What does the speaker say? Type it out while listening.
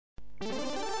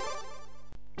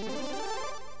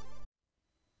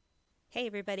Hey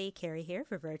everybody, Carrie here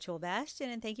for Virtual Bastion,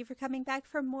 and thank you for coming back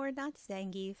for more Not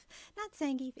Zangief. Not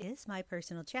Zangief is my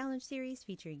personal challenge series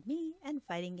featuring me and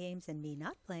fighting games and me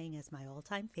not playing as my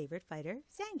all-time favorite fighter,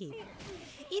 Zangief.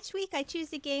 Each week I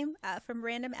choose a game at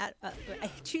random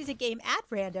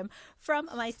from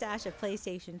my stash of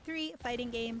PlayStation 3 fighting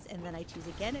games, and then I choose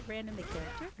again at random the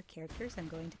character or characters I'm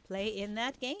going to play in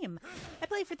that game. I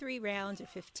play for 3 rounds or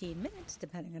 15 minutes,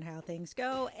 depending on how things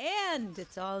go, and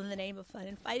it's all in the name of fun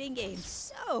and fighting games.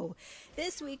 So,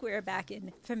 this week we're back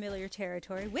in familiar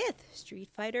territory with Street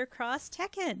Fighter X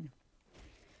Tekken.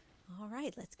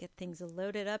 Alright, let's get things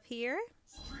loaded up here.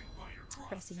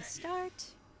 Pressing start.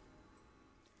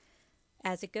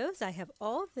 As it goes, I have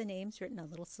all of the names written on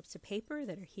little slips of paper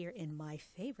that are here in my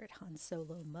favorite Han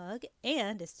Solo mug.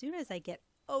 And as soon as I get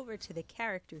over to the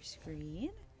character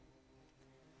screen,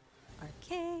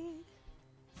 arcade,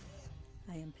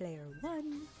 I am player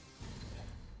 1.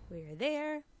 We're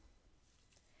there.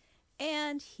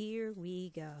 And here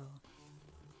we go.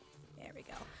 There we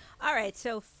go. All right,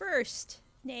 so first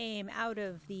name out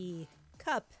of the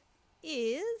cup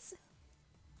is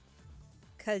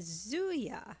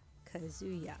Kazuya.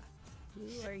 Kazuya.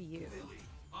 Who are you?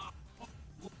 I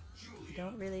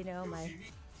don't really know my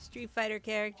Street Fighter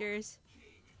characters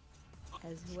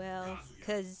as well.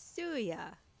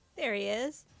 Kazuya. There he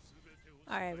is.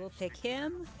 All right, we'll pick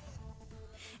him.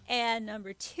 And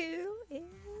number 2 is...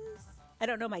 I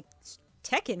don't know my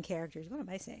Tekken characters. What am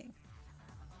I saying?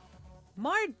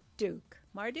 Marduk.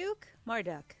 Marduk?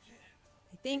 Marduk.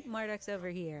 I think Marduk's over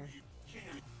here.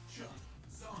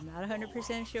 I'm not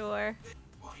 100% sure.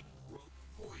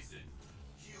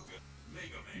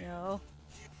 No.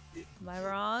 Am I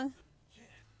wrong?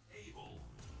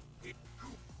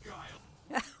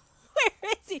 Where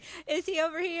is he? Is he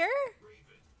over here?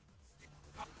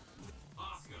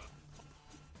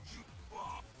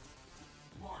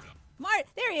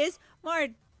 There he is.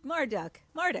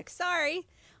 Marduk. Sorry.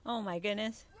 Oh my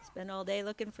goodness. Spent all day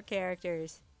looking for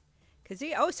characters.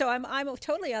 Kazuya. Oh, so I'm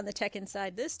totally on the Tekken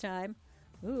side this time.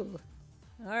 Ooh.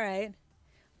 All right.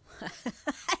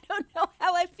 I don't know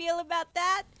how I feel about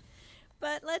that,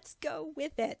 but let's go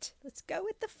with it. Let's go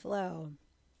with the flow.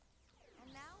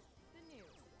 And now, the news.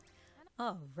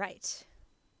 All right.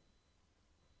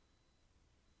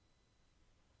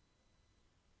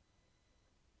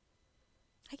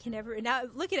 I can never, now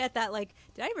looking at that, like,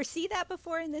 did I ever see that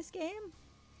before in this game?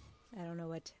 I don't know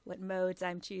what modes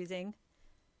I'm choosing.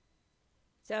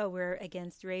 So we're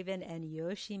against Raven and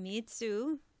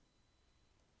Yoshimitsu.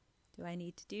 Do I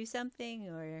need to do something,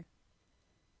 or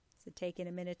is it taking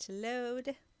a minute to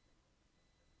load?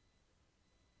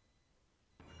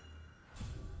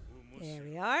 There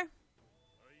we are.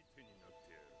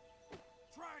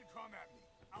 Try and come at me.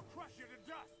 I'll crush you to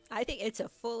dust. I think it's a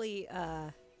fully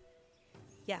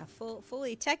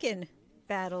fully Tekken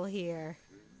battle here.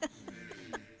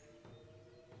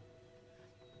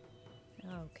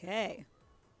 Okay.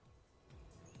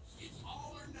 It's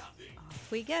all or nothing.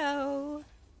 Off we go.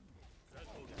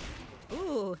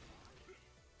 Ooh.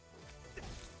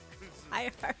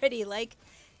 I already like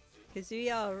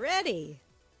Kazuya already.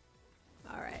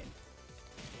 Alright.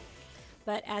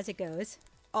 But as it goes,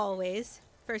 always,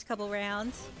 first couple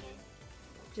rounds,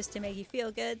 just to make you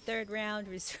feel good. Third round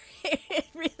it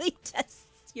really tests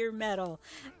your mettle.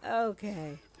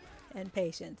 Okay. And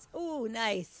patience. Ooh,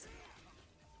 nice.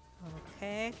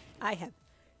 Okay. I have...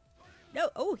 No,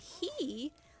 oh,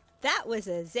 that was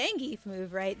a Zangief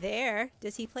move right there.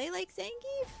 Does he play like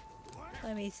Zangief?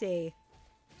 Let me see.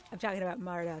 I'm talking about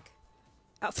Marduk.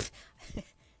 Oh,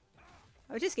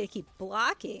 I was just going to keep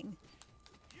blocking.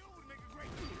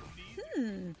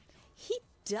 He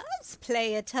does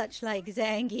play a touch like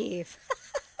Zangief.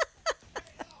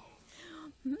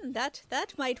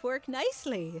 That might work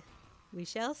nicely. We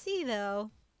shall see,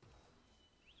 though.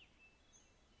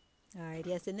 Alright,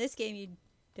 yes, in this game you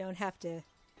don't have to...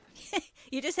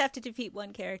 you just have to defeat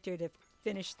one character to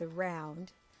finish the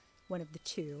round. One of the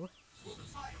 2.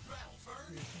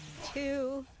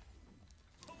 2.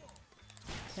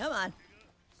 Come on.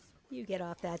 You get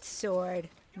off that sword,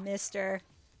 mister.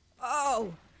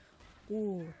 Oh!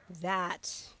 Ooh,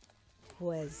 that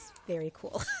was very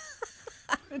cool.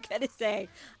 I'm gonna say,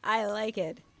 I like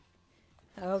it.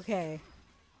 Okay.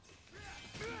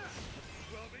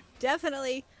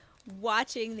 Definitely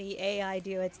watching the AI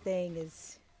do its thing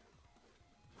is,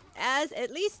 as at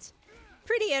least,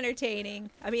 pretty entertaining.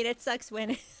 I mean, it sucks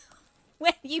when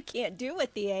when you can't do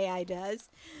what the AI does.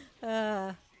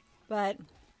 But,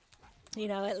 you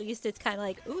know, at least it's kind of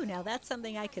like, ooh, now that's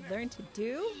something I could learn to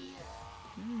do.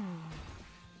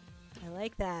 I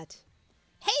like that.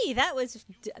 Hey,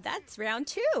 that's round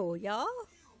 2, y'all.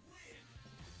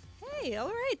 Hey, all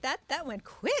right, that went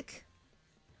quick.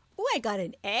 Oh, I got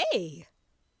an A.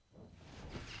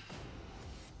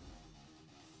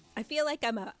 I feel like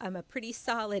I'm a pretty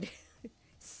solid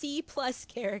C+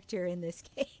 character in this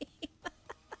game.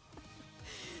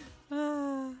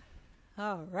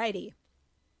 Alrighty.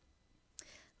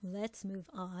 Let's move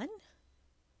on.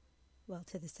 Well,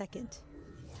 to the second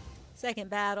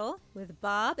battle with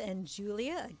Bob and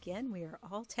Julia. Again, we are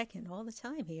all Tekken all the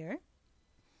time here.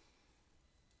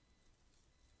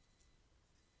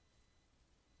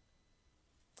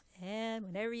 And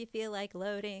whenever you feel like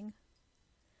loading,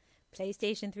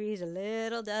 PlayStation 3 is a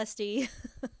little dusty.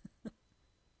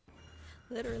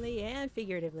 Literally and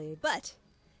figuratively. But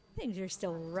things are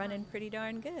still running pretty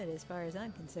darn good as far as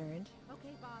I'm concerned.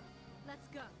 Okay, Bob, let's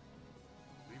go.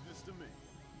 Leave this to me.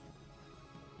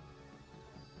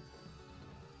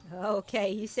 Okay,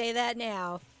 you say that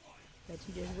now. But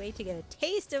you just wait to get a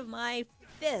taste of my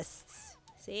fists.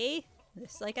 See?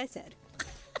 Just like I said.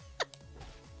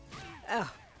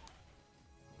 Oh.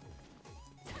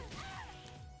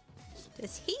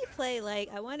 Does he play like...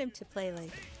 I want him to play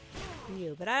like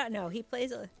you, but I don't know. He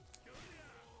plays a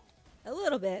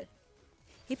little bit.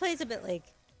 He plays a bit like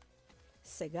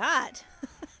Sagat.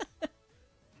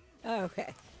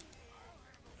 Okay.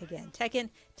 Again,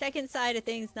 Tekken side of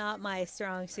things, not my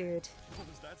strong suit. What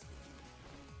was that?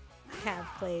 Have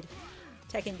played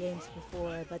Tekken games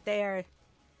before, but they are,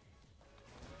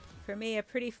 for me, a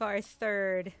pretty far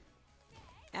third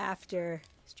after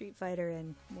Street Fighter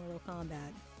and Mortal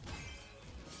Kombat.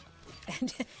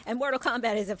 And Mortal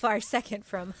Kombat is a far second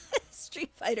from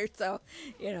Street Fighter, so,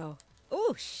 you know.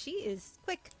 Oh, she is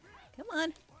quick. Come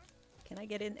on. Can I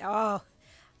get in? Oh,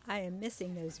 I am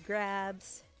missing those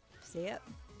grabs. See it?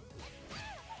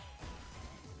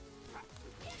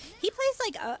 He plays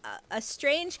like a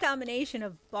strange combination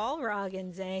of Balrog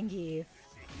and Zangief.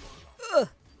 Ugh.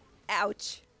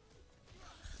 Ouch.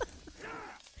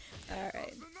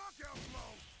 Alright.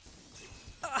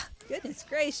 Oh, goodness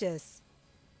gracious.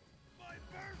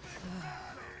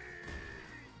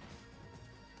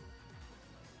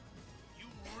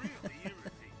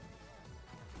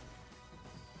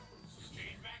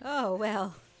 Oh,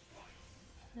 well.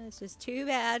 That's just too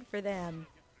bad for them.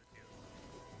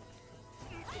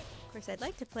 Of course, I'd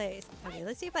like to play... Okay,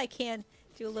 let's see if I can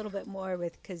do a little bit more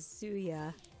with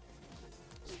Kazuya.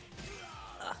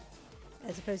 Ugh.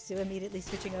 As opposed to immediately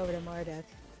switching over to Marduk.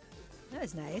 That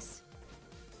was nice.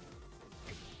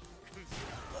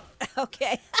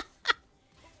 Okay.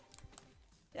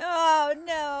 Oh,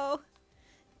 no.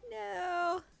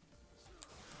 No.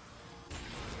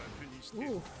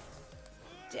 Ooh.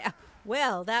 Yeah.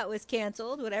 Well, that was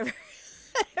canceled. Whatever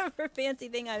fancy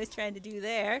thing I was trying to do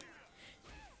there.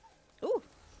 Ooh.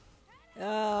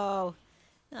 Oh.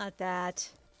 Not that.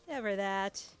 Never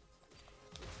that.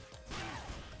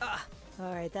 Ah.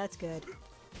 Alright, that's good.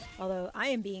 Although I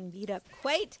am being beat up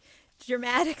quite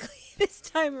dramatically this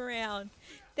time around.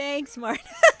 Thanks, Marta,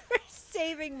 for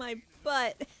saving my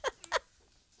butt.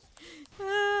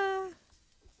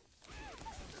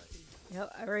 No,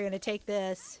 we're going to take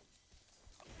this.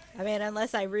 I mean,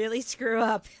 unless I really screw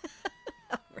up.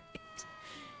 Alright.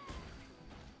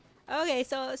 Okay,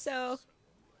 so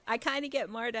I kind of get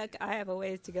Marduk. I have a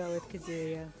ways to go with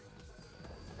Kazuya.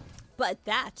 But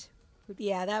that,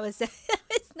 yeah, that was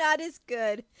it's not as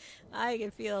good. I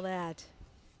can feel that.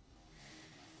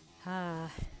 All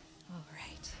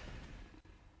right.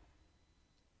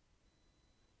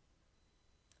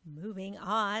 Moving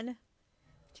on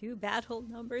to battle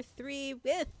number 3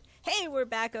 with, hey, we're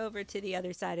back over to the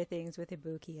other side of things with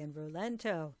Ibuki and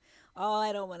Rolento. Oh,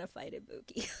 I don't want to fight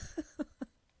Ibuki.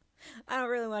 I don't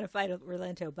really want to fight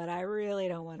Rolento, but I really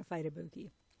don't want to fight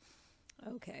Ibuki.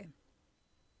 Okay.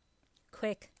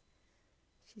 Quick.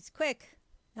 She's quick.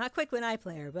 Not quick when I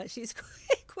play her, but she's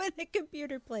quick when the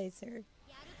computer plays her.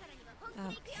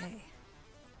 Okay.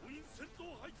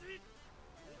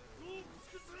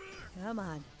 Come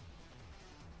on.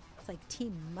 It's like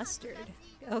Team Mustard.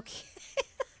 Okay.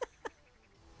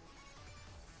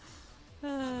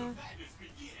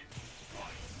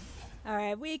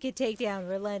 Alright, we could take down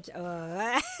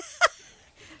Rolento.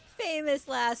 Famous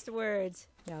last words.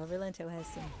 No, Rolento has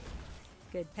some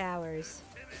good powers.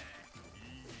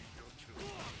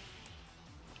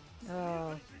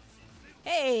 Oh.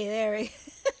 Hey, there he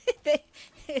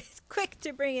it's quick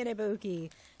to bring in Ibuki.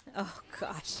 Oh,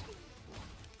 gosh.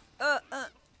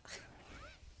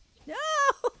 No!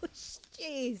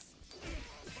 Jeez.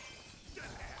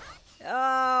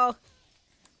 Oh.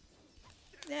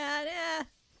 Nah.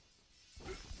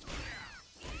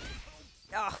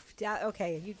 Oh,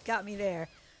 okay, you got me there.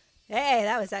 Hey,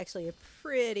 that was actually a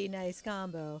pretty nice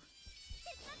combo.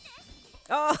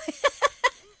 Oh!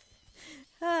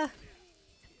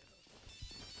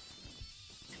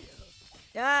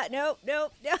 Nope,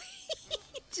 nope, no.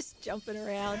 Just jumping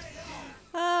around.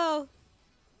 Oh.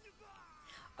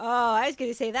 Oh, I was going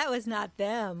to say that was not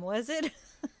them, was it?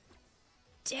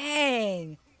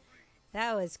 Dang.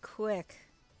 That was quick.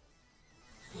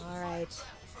 All right.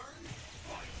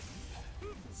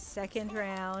 Second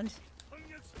round.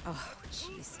 Oh,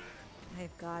 jeez.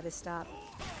 I've got to stop.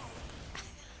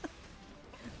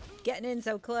 Getting in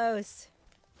so close.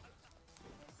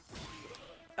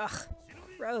 Ugh.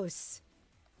 Gross.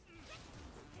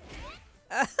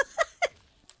 Man,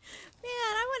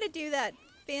 I want to do that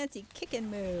fancy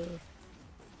kicking move.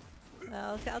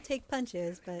 Well, I'll take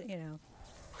punches, but you know.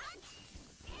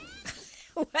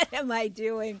 What am I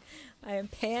doing? I am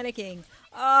panicking.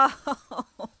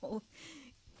 Oh,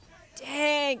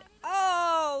 dang.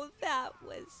 Oh, that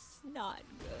was not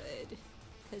good.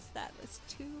 Because that was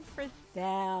 2 for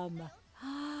them.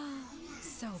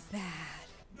 So bad.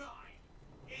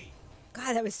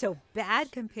 God, that was so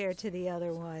bad compared to the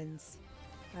other ones.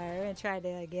 Alright, we're gonna try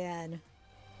that again.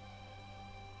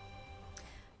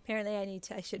 Apparently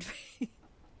I should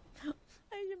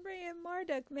bring in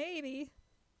Marduk, maybe.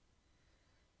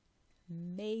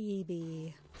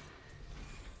 Maybe.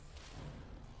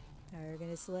 Alright, we're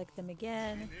gonna select them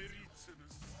again.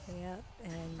 Yep,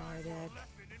 and Marduk.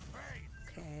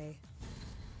 Okay.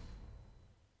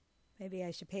 Maybe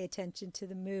I should pay attention to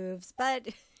the moves, but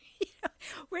you know,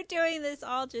 we're doing this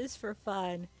all just for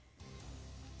fun.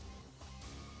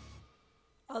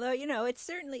 Although, you know, it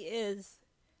certainly is.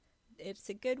 It's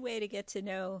a good way to get to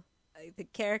know the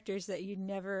characters that you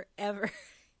never, ever,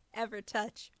 ever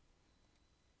touch.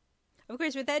 Of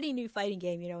course, with any new fighting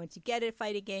game, you know, once you get a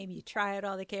fighting game, you try out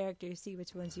all the characters, see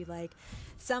which ones you like.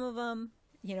 Some of them,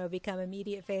 you know, become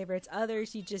immediate favorites.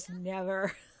 Others you just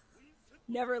never,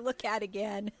 never look at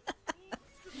again.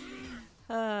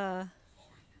 All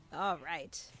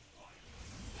right.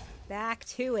 Back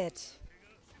to it.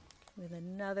 With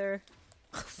another...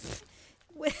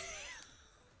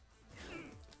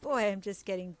 Boy, I'm just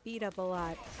getting beat up a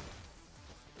lot.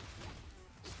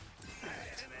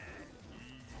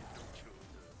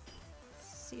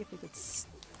 See if we could...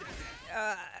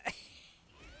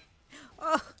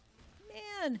 Oh,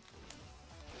 man.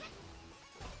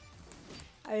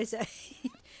 I was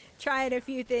trying a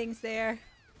few things there.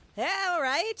 Yeah, all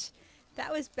right.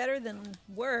 That was better than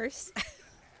worse.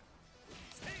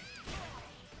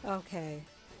 Okay.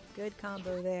 Good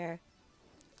combo there.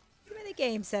 Even the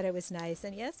game said it was nice,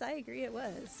 and yes, I agree it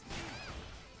was.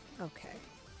 Okay.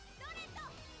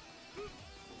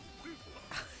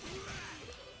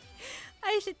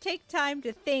 I should take time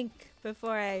to think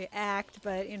before I act,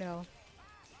 but, you know.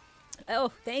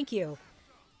 Oh, thank you.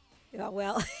 Oh,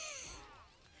 well.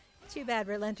 Too bad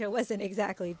Relento wasn't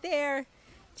exactly there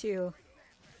to...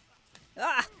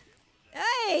 Ah!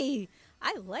 Hey!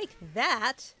 I like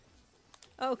that.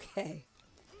 Okay.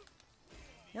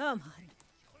 Come on.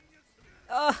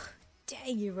 Oh,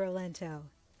 dang you, Rolento.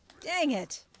 Dang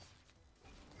it.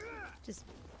 Just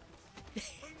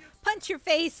punch your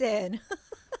face in.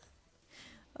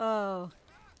 Oh,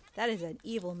 that is an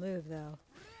evil move, though.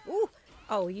 Ooh.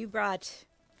 Oh, you brought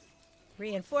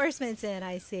reinforcements in,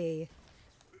 I see.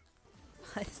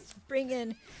 Let's bring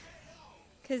in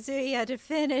Kazuya to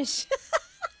finish.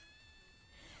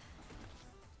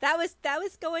 That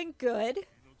was going good.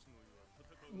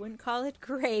 Wouldn't call it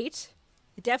great.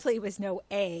 It definitely was no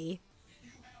A.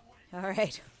 All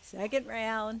right, second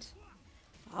round.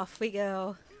 Off we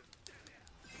go.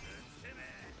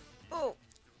 Oh.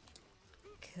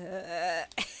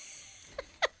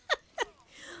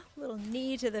 Little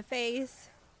knee to the face.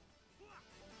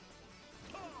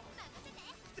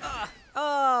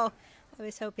 Oh, I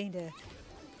was hoping to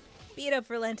beat up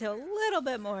Relento a little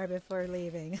bit more before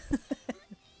leaving.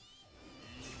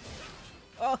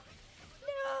 Oh,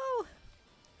 no.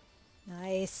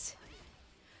 Nice.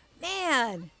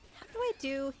 Man, how do I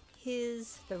do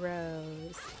his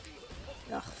throws?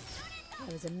 Oh,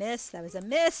 that was a miss. That was a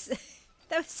miss.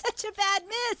 That was such a bad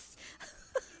miss.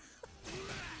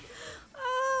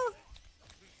 Oh.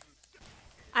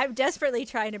 I'm desperately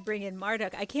trying to bring in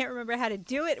Marduk. I can't remember how to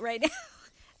do it right now.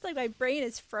 It's like my brain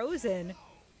is frozen.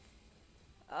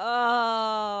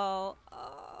 Oh,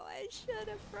 I should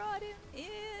have brought him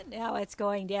in. Now it's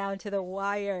going down to the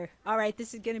wire. All right,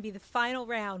 this is going to be the final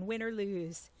round, win or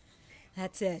lose.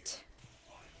 That's it.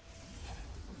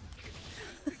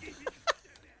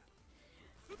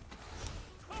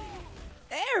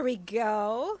 There we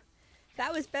go.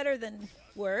 That was better than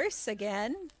worse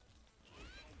again.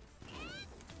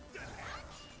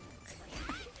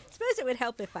 Suppose it would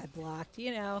help if I blocked,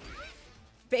 you know.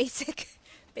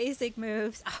 basic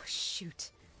moves. Oh,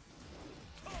 shoot.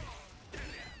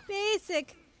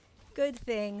 Basic good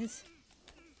things.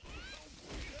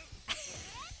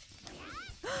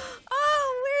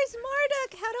 Oh, where's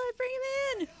Marduk? How do I bring him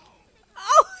in?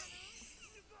 Oh!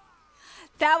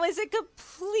 That was a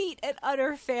complete and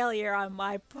utter failure on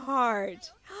my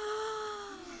part.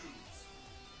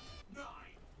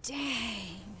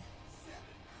 Dang.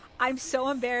 I'm so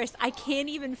embarrassed. I can't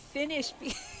even finish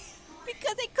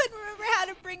because I couldn't remember how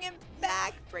to bring him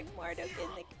back. Bring Marduk in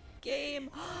the game.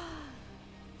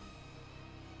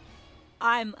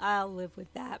 I'll live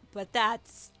with that, but that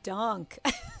stunk.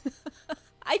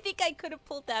 I think I could have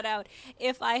pulled that out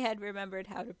if I had remembered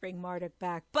how to bring Marduk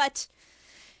back, but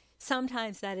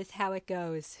sometimes that is how it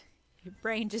goes. Your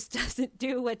brain just doesn't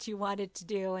do what you want it to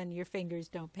do, and your fingers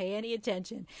don't pay any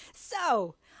attention.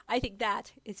 So, I think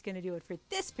that is going to do it for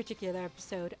this particular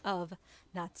episode of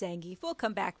Not Zangief. We'll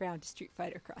come back around to Street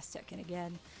Fighter X Tekken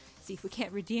again. See if we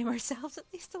can't redeem ourselves at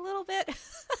least a little bit.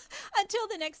 Until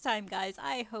the next time, guys,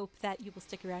 I hope that you will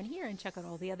stick around here and check out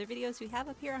all the other videos we have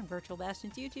up here on Virtual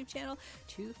Bastion's YouTube channel.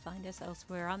 To find us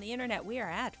elsewhere on the internet, we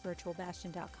are at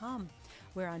virtualbastion.com.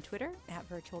 We're on Twitter at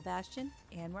Virtual Bastion,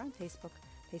 and we're on Facebook,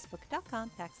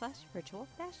 facebook.com/Virtual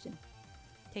Bastion.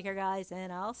 Take care, guys,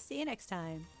 and I'll see you next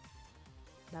time.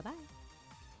 Bye-bye.